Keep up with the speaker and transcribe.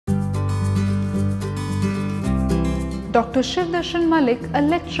Dr. Shivdarshan Malik, a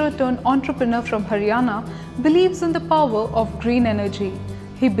lecturer turned entrepreneur from Haryana, believes in the power of green energy.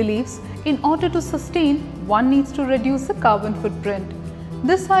 He believes in order to sustain, one needs to reduce the carbon footprint.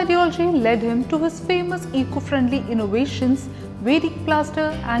 This ideology led him to his famous eco-friendly innovations, Vedic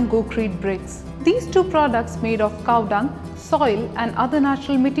Plaster and Gocrete Bricks. These two products made of cow dung, soil and other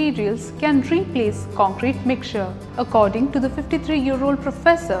natural materials can replace concrete mixture. According to the 53-year-old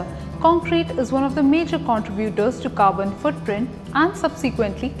professor, concrete is one of the major contributors to carbon footprint and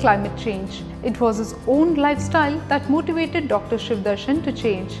subsequently climate change. It was his own lifestyle that motivated Dr. Shivdarshan to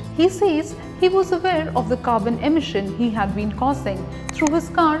change. He says he was aware of the carbon emission he had been causing through his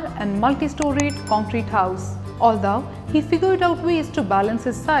car and multi-storied concrete house. Although he figured out ways to balance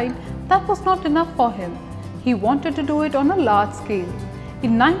his side, that was not enough for him. He wanted to do it on a large scale.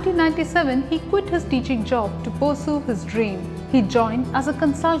 In 1997, he quit his teaching job to pursue his dream. He joined as a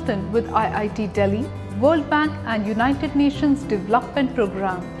consultant with IIT-Delhi, World Bank and United Nations Development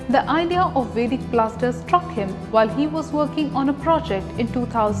Program. The idea of Vedic plaster struck him while he was working on a project in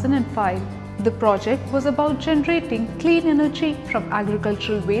 2005. The project was about generating clean energy from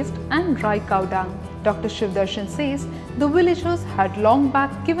agricultural waste and dry cow dung. Dr. Shivdarshan says the villagers had long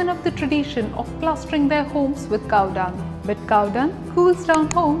back given up the tradition of plastering their homes with cow dung. But cow dung cools down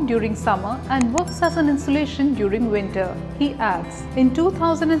home during summer and works as an insulation during winter, he adds. In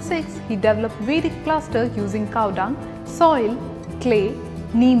 2006, he developed Vedic plaster using cow dung, soil, clay,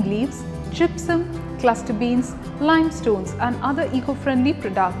 neem leaves, gypsum, cluster beans, limestones and other eco-friendly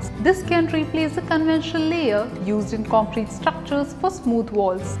products. This can replace the conventional layer used in concrete structures for smooth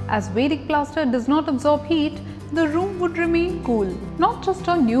walls. As Vedic plaster does not absorb heat, the room would remain cool, not just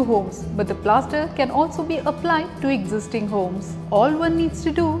on new homes, but the plaster can also be applied to existing homes. All one needs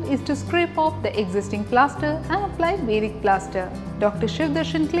to do is to scrape off the existing plaster and apply Vedic plaster. Dr.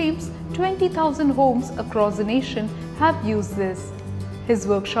 Shivdarshan claims 20,000 homes across the nation have used this. His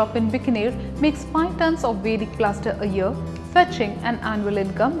workshop in Bikaner makes 5 tons of Vedic plaster a year, fetching an annual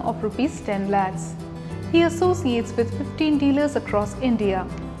income of Rs 10 lakhs. He associates with 15 dealers across India.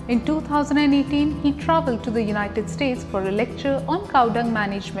 In 2018, he travelled to the United States for a lecture on cow dung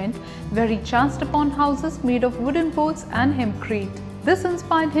management, where he chanced upon houses made of wooden boards and hempcrete. This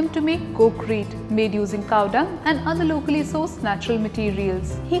inspired him to make Gocrete, made using cow dung and other locally sourced natural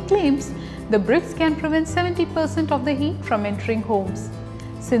materials. He claims the bricks can prevent 70% of the heat from entering homes.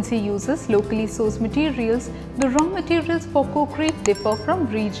 Since he uses locally sourced materials, the raw materials for Gocrete differ from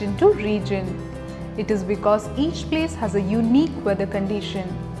region to region. It is because each place has a unique weather condition.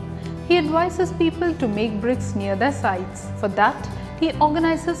 He advises people to make bricks near their sites. For that, he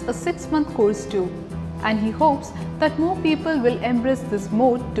organizes a 6-month course too. And he hopes that more people will embrace this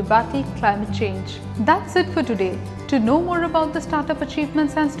mode to battle climate change. That's it for today. To know more about the startup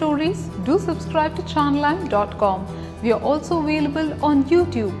achievements and stories, do subscribe to channelime.com. We are also available on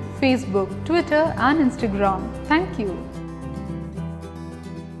YouTube, Facebook, Twitter and Instagram. Thank you.